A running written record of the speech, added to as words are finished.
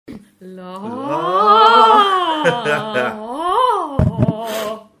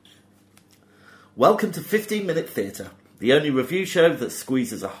Welcome to 15 Minute Theatre, the only review show that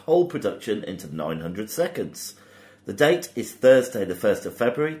squeezes a whole production into 900 seconds. The date is Thursday the 1st of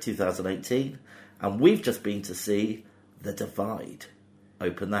February 2018, and we've just been to see The Divide.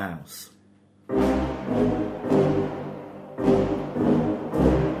 Open the house.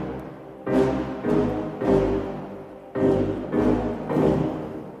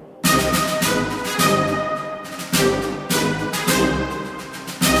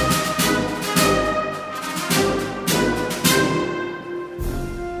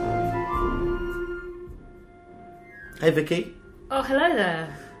 Hey Vicky. Oh, hello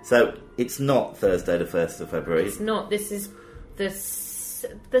there. So, it's not Thursday the 1st of February. It's not. This is the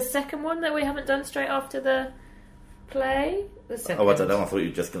second one that we haven't done straight after the play. The second. Oh, I don't know. I thought you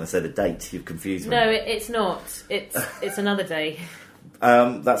were just going to say the date. You've confused me. No, it's not. It's another day.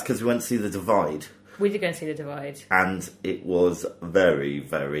 That's because we went to see The Divide. We did go and see The Divide. And it was very,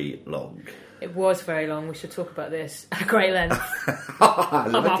 very long. It was very long. We should talk about this at great length. I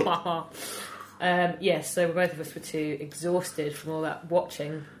like it. Yes, so both of us were too exhausted from all that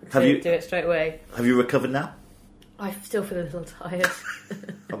watching to do it straight away. Have you recovered now? I still feel a little tired.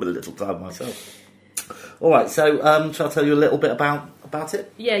 I'm a little tired myself. All right, so shall I tell you a little bit about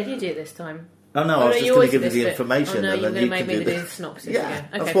it? Yeah, you do it this time. Oh no, I was just going to give you the information. Oh no, and you're then going to make me do the synopsis again.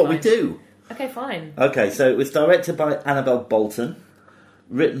 Okay, that's what fine. we do. Okay, fine. Okay, so it was directed by Annabelle Bolton,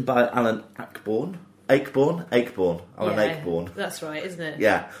 written by Alan Ayckbourn. Alan Ayckbourn. That's right, isn't it?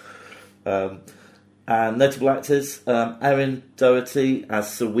 Yeah. And notable actors, Erin Doherty as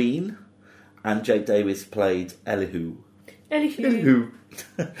Seween, and Jake Davis played Elihu. Elihu.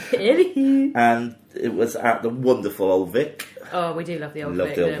 And it was at the wonderful Old Vic. Oh, we do love the Old Love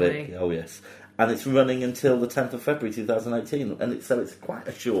Vic, the Old don't Vic. we? Oh, yes. And it's running until the 10th of February 2018. And so it's quite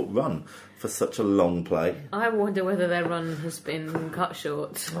a short run for such a long play. I wonder whether their run has been cut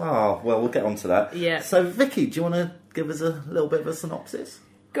short. Oh, well, we'll get on to that. Yeah. So, Vicky, do you want to give us a little bit of a synopsis?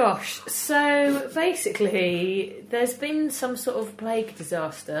 Gosh, so basically there's been some sort of plague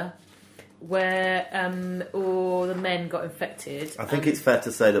disaster where all the men got infected. I think it's fair to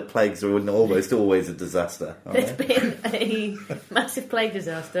say that plagues are almost always a disaster. There's been a massive plague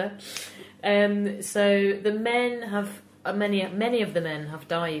disaster. So the men have, many of the men have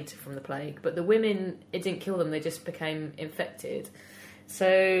died from the plague, but the women, it didn't kill them, they just became infected.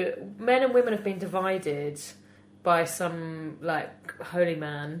 So men and women have been divided by some holy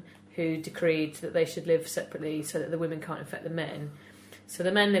man who decreed that they should live separately so that the women can't infect the men. So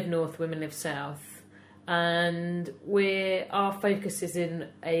the men live north, women live south, and our focus is in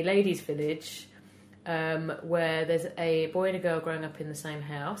a ladies' village where there's a boy and a girl growing up in the same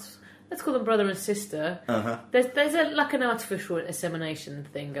house. Let's call them brother and sister. Uh-huh. There's an artificial insemination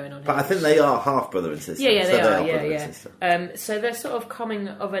thing going on here. But I think they are half brother and sister. Yeah, so they are. brother and sister. So they're sort of coming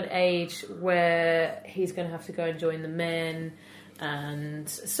of an age where he's going to have to go and join the men, and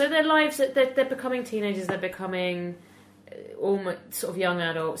so their lives, they're becoming teenagers. They're becoming almost sort of young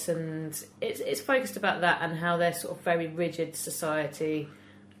adults, and it's focused about that and how their sort of very rigid society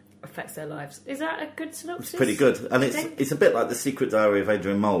affects their lives. Is that a good synopsis? It's pretty good. And it's a bit like The Secret Diary of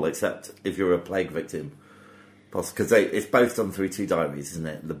Adrian Mole, except if you're a plague victim. Because it's both done through two diaries, isn't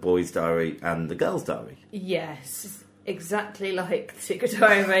it? The boy's diary and the girl's diary. Yes, exactly like The Secret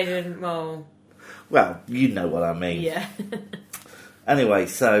Diary of Adrian Mole. Well, you know what I mean. Yeah. Anyway,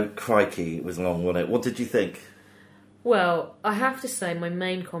 so, crikey, it was long, wasn't it? What did you think? Well, I have to say my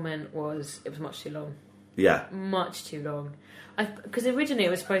main comment was it was much too long. Yeah. Much too long. Because originally it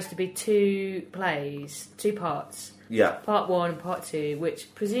was supposed to be two plays, two parts. Yeah. Part 1 and part 2,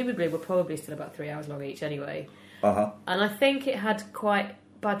 which presumably were probably still about 3 hours long each anyway. Uh-huh. And I think it had quite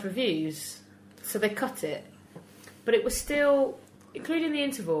bad reviews, so they cut it. But it was still, including the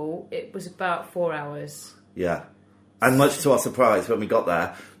interval, it was about 4 hours. Yeah. And much to our surprise, when we got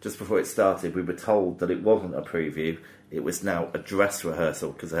there, just before it started, we were told that it wasn't a preview, it was now a dress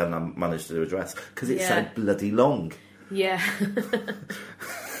rehearsal, because they hadn't managed to do a dress, because it's so bloody long. Yeah.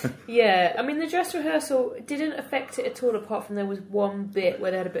 Yeah, I mean, the dress rehearsal didn't affect it at all, apart from there was one bit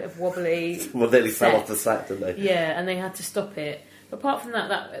where they had a bit of wobbly Well, they fell off the set, didn't they? Yeah, and they had to stop it. But apart from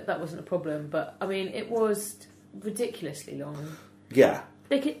that wasn't a problem. But, I mean, it was ridiculously long. Yeah.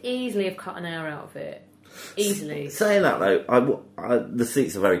 They could easily have cut an hour out of it. Easily. Saying that, though, the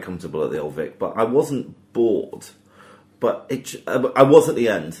seats are very comfortable at the Old Vic, but I wasn't bored. But I was at the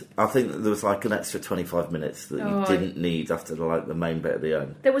end. I think that there was like an extra 25 minutes that you didn't need after the main bit at the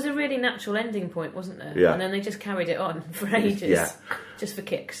end. There was a really natural ending point, wasn't there? Yeah. And then they just carried it on for ages. Yeah. Just for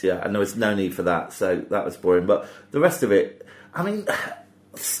kicks. Yeah, and there was no need for that, so that was boring. But the rest of it, I mean,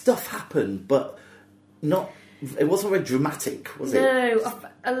 stuff happened, but not. It wasn't very dramatic, was it? No,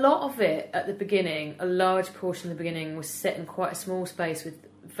 a lot of it at the beginning, a large portion of the beginning was set in quite a small space with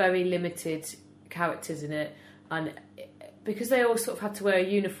very limited characters in it, and because they all sort of had to wear a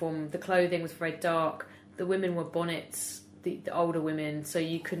uniform, the clothing was very dark. The women wore bonnets, the older women, so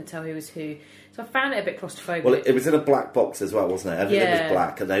you couldn't tell who was who. So I found it a bit claustrophobic. Well, it was in a black box as well, wasn't it? Everything was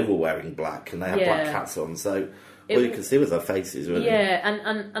black, and they were wearing black, and they had black hats on, so all you could see was their faces, really. Yeah,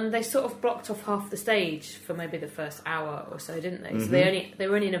 and they sort of blocked off half the stage for maybe the first hour or so, didn't they? So they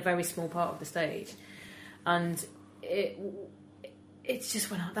were only in a very small part of the stage, and it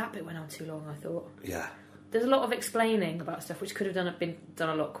just went on. That bit went on too long, I thought. Yeah. There's a lot of explaining about stuff which could have been done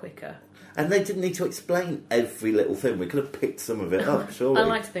a lot quicker. And they didn't need to explain every little thing. We could have picked some of it up, surely. I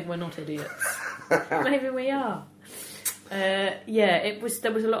like to think we're not idiots. Maybe we are. There was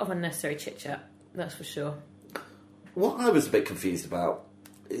a lot of unnecessary chit-chat, that's for sure. What I was a bit confused about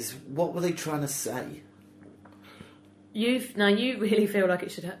is what were they trying to say? You really feel like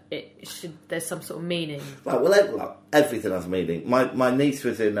it should. There's some sort of meaning. Well, everything has meaning. My niece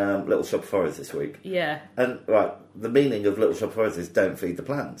was in Little Shop of Horrors this week. Yeah. And the meaning of Little Shop of Horrors is don't feed the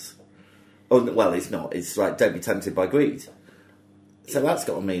plants. Oh well, it's not. It's like don't be tempted by greed. So that's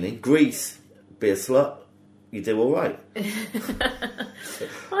got a meaning. Grease, be a slut. You do all right.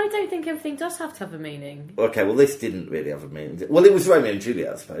 I don't think everything does have to have a meaning. Okay, well this didn't really have a meaning. Well, it was Romeo and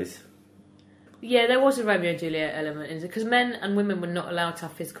Juliet, I suppose. Yeah, there was a Romeo and Juliet element in it, because men and women were not allowed to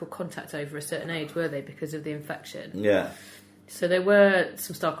have physical contact over a certain age, were they, because of the infection? Yeah. So there were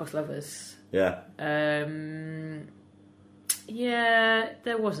some star-crossed lovers. Yeah. Yeah,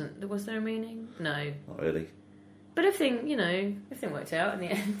 there wasn't. Was there a meaning? No. Not really. But everything worked out in the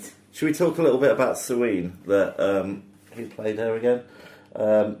end. Should we talk a little bit about Serene? Who played her again?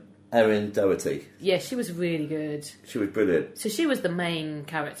 Erin Doherty. Yeah, she was really good. She was brilliant. So she was the main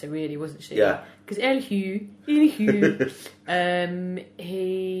character, really, wasn't she? Yeah. Because Elihu, she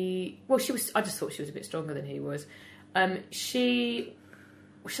was. I just thought she was a bit stronger than he was. I thought she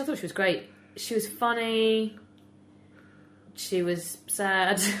was great. She was funny. She was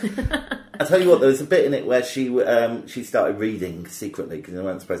sad. I tell you what, there was a bit in it where she started reading secretly because they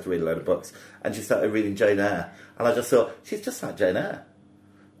weren't supposed to read a load of books, and she started reading Jane Eyre, and I just thought she's just like Jane Eyre.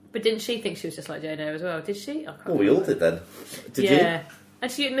 But didn't she think she was just like Jane Eyre as well? Did she? Well, we all did then. Did you? Yeah. And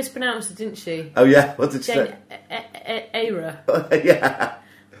she mispronounced it, didn't she? Oh yeah, what did she say? Jane Eyre. Yeah.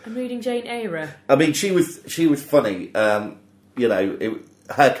 I'm reading Jane Eyre. I mean, she was funny. Her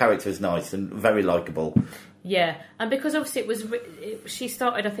character was nice and very likeable. Yeah, and because obviously she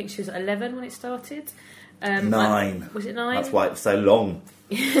started. I think she was 11 when it started. 9. Was it 9? That's why it was so long.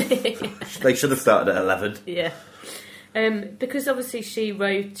 They should have started at 11. Yeah. Because obviously she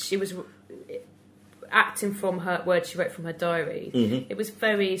was acting from her words she wrote from her diary. Mm-hmm. It was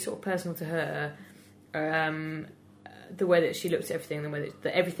very sort of personal to her. The way that she looked at everything, the way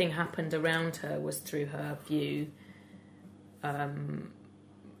that everything happened around her was through her view.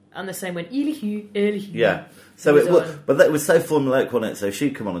 And the same when Elihu. Yeah. So but it was so formulaic, wasn't it? So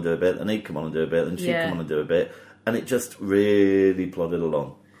she'd come on and do a bit, and he'd come on and do a bit, and she'd come on and do a bit, and it just really plodded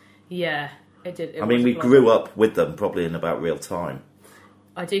along. Yeah, it did. We grew up with them, probably in about real time.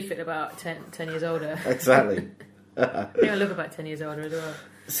 I do feel about 10 years older. Exactly. I think I look about 10 years older as well.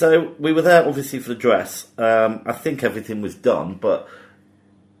 So we were there, obviously, for the dress. I think everything was done, but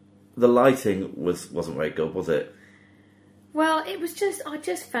the lighting wasn't very good, was it? Well, it was just. I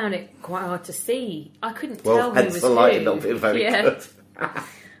just found it quite hard to see. I couldn't tell who was the lighting not being very good.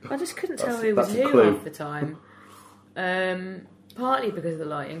 I just couldn't tell who was who half the time. Partly because of the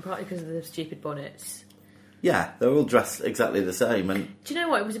lighting, partly because of the stupid bonnets. Yeah, they're all dressed exactly the same. And do you know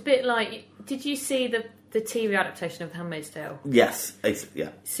what? It was a bit like. Did you see the TV adaptation of The Handmaid's Tale? Yes, yeah.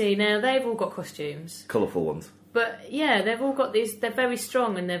 See, now they've all got costumes, colourful ones. But yeah, they've all got these. They're very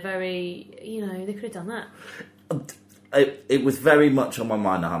strong and they're very. They could have done that. It was very much on my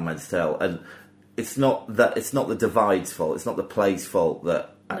mind, The Handmaid's Tale, and it's not the Divide's fault. It's not the play's fault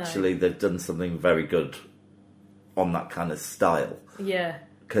that actually they've done something very good on that kind of style. Yeah.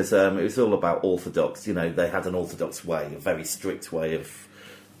 Because it was all about orthodox. They had an orthodox way, a very strict way of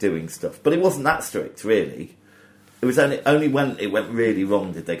doing stuff. But it wasn't that strict, really. It was only when it went really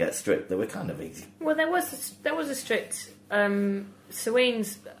wrong did they get strict. They were kind of easy. Well, there was a strict.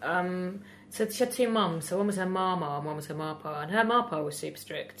 Serene's. So she had two mums. So one was her mama and one was her marpa, and her marpa was super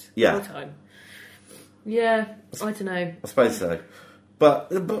strict the whole time. Yeah, I don't know. I suppose so, but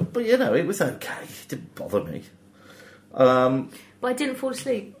it was okay. It didn't bother me. But I didn't fall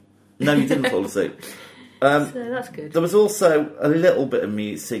asleep. No, you didn't fall asleep. So that's good. There was also a little bit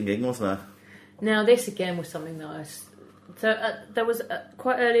of singing, wasn't there? Now this again was something that So there was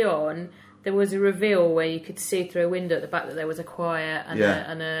quite early on. There was a reveal where you could see through a window at the back that there was a choir and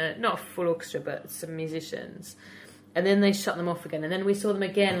a not a full orchestra, but some musicians. And then they shut them off again, and then we saw them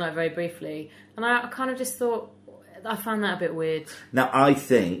again, like very briefly. And I kind of just thought, I found that a bit weird. Now I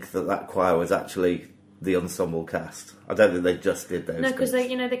think that choir was actually the ensemble cast. I don't think they just did those. No, because they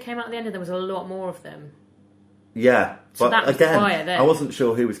came out at the end, and there was a lot more of them. Yeah, so but that was again, the choir then. I wasn't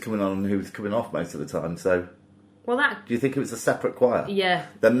sure who was coming on and who was coming off most of the time. So. Well, Do you think it was a separate choir? Yeah.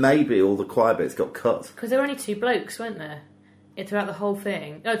 Then maybe all the choir bits got cut. Because there were only 2 blokes, weren't there? Throughout the whole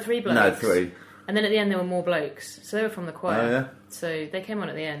thing. No, 3 blokes. No, 3. And then at the end there were more blokes. So they were from the choir. Oh, yeah? So they came on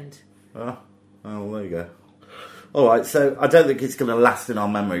at the end. Oh, well, there you go. All right, so I don't think it's going to last in our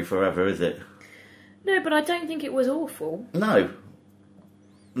memory forever, is it? No, but I don't think it was awful. No,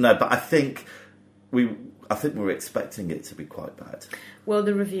 but I think we were expecting it to be quite bad. Well,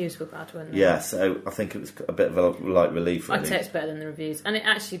 the reviews were bad, weren't they? Yeah, so I think it was a bit of a light relief, really. I'd say it's better than the reviews. And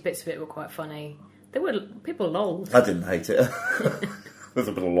bits of it were quite funny. People lolled. I didn't hate it. There's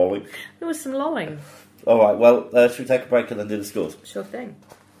a bit of lolling. There was some lolling. All right, well, should we take a break and then do the scores? Sure thing.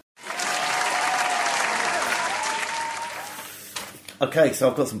 Okay, so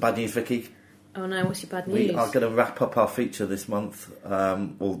I've got some bad news, Vicky. Oh no, what's your bad news? We are going to wrap up our feature this month,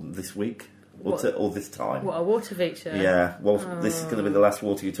 or this week, or this time. What, a water feature? Yeah, well, This is going to be the last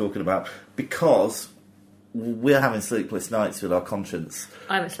water you're talking about, because we're having sleepless nights with our conscience.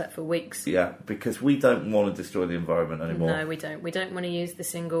 I haven't slept for weeks. Yeah, because we don't want to destroy the environment anymore. No, we don't. We don't want to use the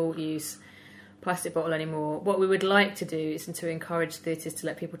single-use plastic bottle anymore. What we would like to do is to encourage theatres to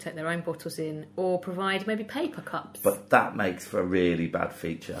let people take their own bottles in, or provide maybe paper cups. But that makes for a really bad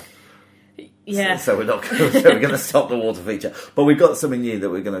feature. Yeah. So we're not. So we're going to stop the water feature. But we've got something new that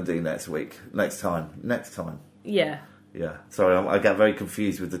we're going to do next time. Yeah. Yeah. Sorry, I get very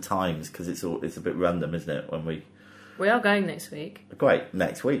confused with the times because it's a bit random, isn't it? When we are going next week. Great,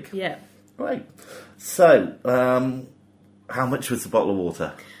 next week. Yeah. Great. So, how much was the bottle of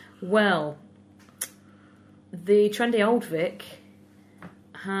water? Well, the trendy Old Vic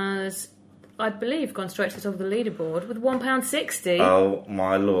has, I believe, gone straight to the top of the leaderboard with £1.60. Oh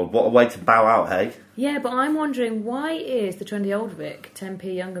my lord! What a way to bow out, hey? Yeah, but I'm wondering, why is the trendy Old Vic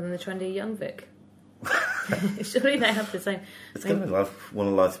 10p younger than the trendy Young Vic? Surely they have the same. It's going to be one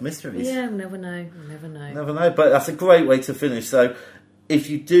of life's mysteries. Yeah, we'll never know. Never know. But that's a great way to finish. So, if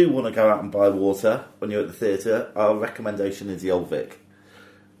you do want to go out and buy water when you're at the theatre, our recommendation is the Old Vic.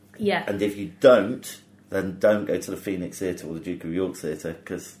 Yeah. And if you don't, then don't go to the Phoenix Theatre or the Duke of York Theatre,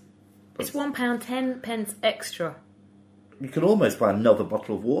 because it's £1.10 extra. You can almost buy another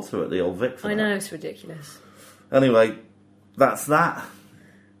bottle of water at the Old Vic for I that. know, it's ridiculous. Anyway, that's that.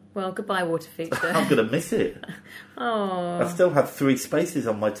 Well, goodbye, water feature. I'm going to miss it. Oh. I still have 3 spaces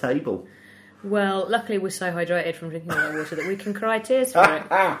on my table. Well, luckily we're so hydrated from drinking all that water that we can cry tears for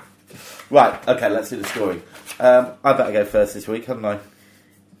it. Right, okay, let's do the story. I better go first this week, haven't I?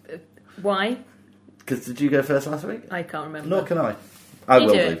 Why? Because did you go first last week? I can't remember. Nor can I. I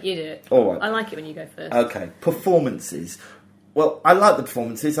will do. You do it. All right. I like it when you go first. Okay, performances. Well, I like the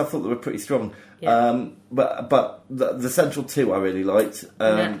performances. I thought they were pretty strong. Yeah. But the central 2 I really liked.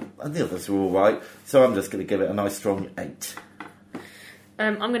 And the others were all right. So I'm just going to give it a nice strong 8.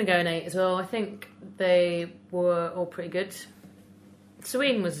 I'm going to go an 8 as well. I think they were all pretty good.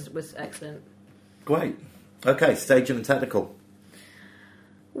 Sweden was excellent. Great. Okay, staging and technical.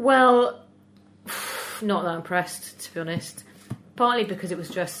 Well, not that impressed, to be honest. Partly because it was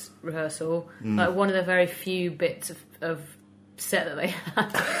dress rehearsal. Like one of the very few bits of set that they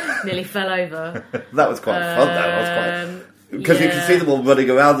had nearly fell over. That was quite fun, though. That was quite... Because you could see them all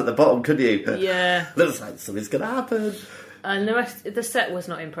running around at the bottom, couldn't you? Yeah. Looks like something's going to happen. And the set was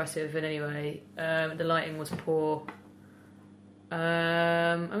not impressive in any way. The lighting was poor.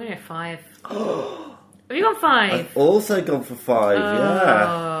 I'm going to go 5. Have you gone 5? I've also gone for 5, yeah.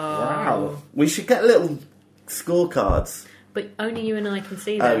 Wow. We should get little scorecards. But only you and I can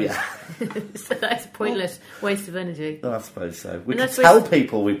see them. Oh, yeah. So that's a pointless waste of energy. I suppose so. We Unless could tell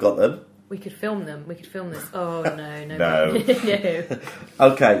people we've got them. We could film them. We could film this. Oh, no. No. No.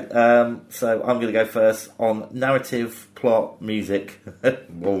 Okay, so I'm going to go first on narrative, plot, music.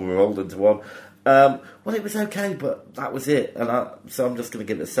 All rolled into one. Well, it was okay, but that was it. So I'm just going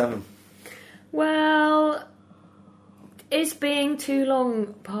to give it a 7. Well, is being too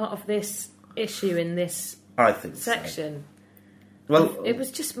long part of this issue in this I think section? So. Well, it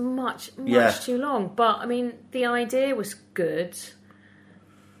was just much too long. But I mean, the idea was good.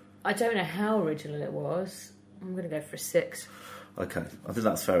 I don't know how original it was. I'm going to go for a 6. Okay, I think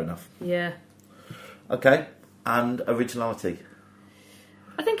that's fair enough. Yeah. Okay, and originality.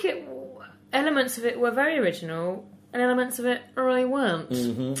 I think elements of it were very original. and elements of it really weren't.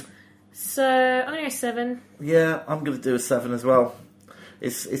 Mm-hmm. So I'm going to go 7. Yeah, I'm going to do a 7 as well.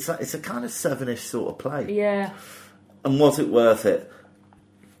 It's a kind of 7-ish sort of play. Yeah. And was it worth it?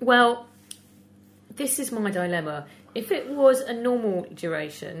 Well, this is my dilemma. If it was a normal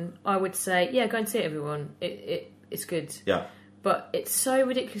duration, I would say, yeah, go and see it, everyone. It's good. Yeah. But it's so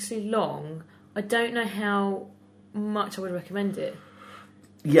ridiculously long, I don't know how much I would recommend it.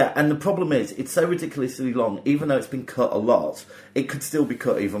 Yeah, and the problem is, it's so ridiculously long, even though it's been cut a lot, it could still be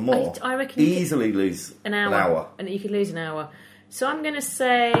cut even more. I reckon you easily lose an hour. And you could lose an hour. So I'm going to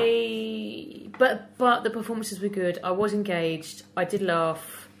say... But the performances were good. I was engaged. I did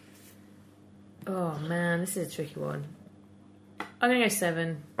laugh. Oh, man, this is a tricky one. I'm going to go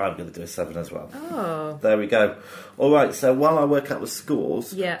 7. I'm going to do a 7 as well. Oh. There we go. All right, so while I work out the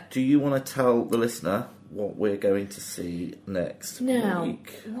scores, yeah. Do you want to tell the listener what we're going to see next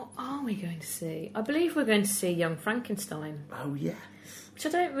week? What are we going to see? I believe we're going to see Young Frankenstein. Oh, yes. Which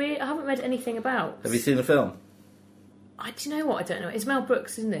I haven't read anything about. Have you seen the film? Do you know what? I don't know. It's Mel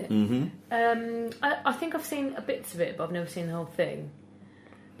Brooks, isn't it? Mm-hmm. I think I've seen a bits of it, but I've never seen the whole thing.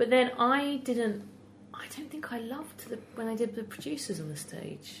 But then I don't think I loved when they did the producers on the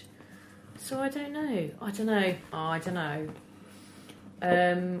stage. So I don't know.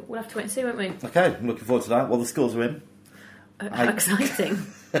 We'll have to wait and see, won't we? Okay, I'm looking forward to that. Well, the scores are in. Exciting.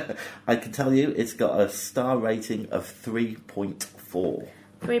 I can tell you it's got a star rating of 3.4.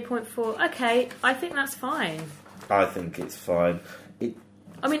 3.4. Okay, I think that's fine. I think it's fine.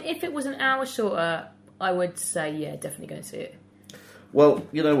 I mean, if it was an hour shorter, I would say, yeah, definitely go and see it. Well,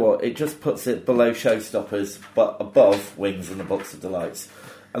 you know what? It just puts it below Showstoppers, but above Wings and the Box of Delights.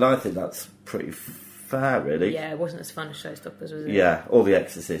 And I think that's pretty fair, really. Yeah, it wasn't as fun as Showstoppers, was it? Yeah, or The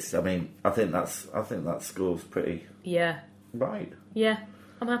Exorcist. I mean, I think that score's pretty... Yeah. Right. Yeah,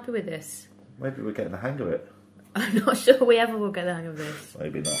 I'm happy with this. Maybe we're getting the hang of it. I'm not sure we ever will get the hang of this.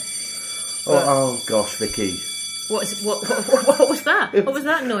 Maybe not. Oh gosh, Vicky. What was that? What was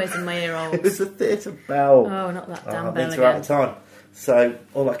that noise in my ear hole? It was a theatre bell. Oh, not that damn bell means again. we're out of time. So,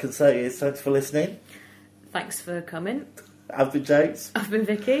 all I can say is thanks for listening. Thanks for coming. I've been James. I've been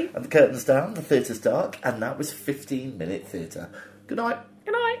Vicky. And the curtain's down, the theatre's dark, and that was 15-minute theatre. Good night.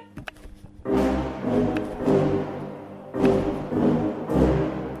 Good night.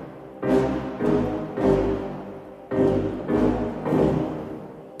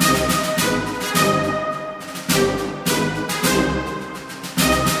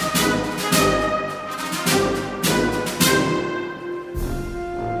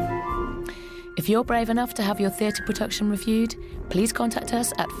 If you're brave enough to have your theatre production reviewed, please contact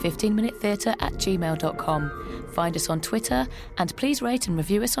us at 15minutetheatre@gmail.com. Find us on Twitter and please rate and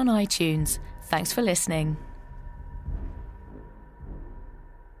review us on iTunes. Thanks for listening.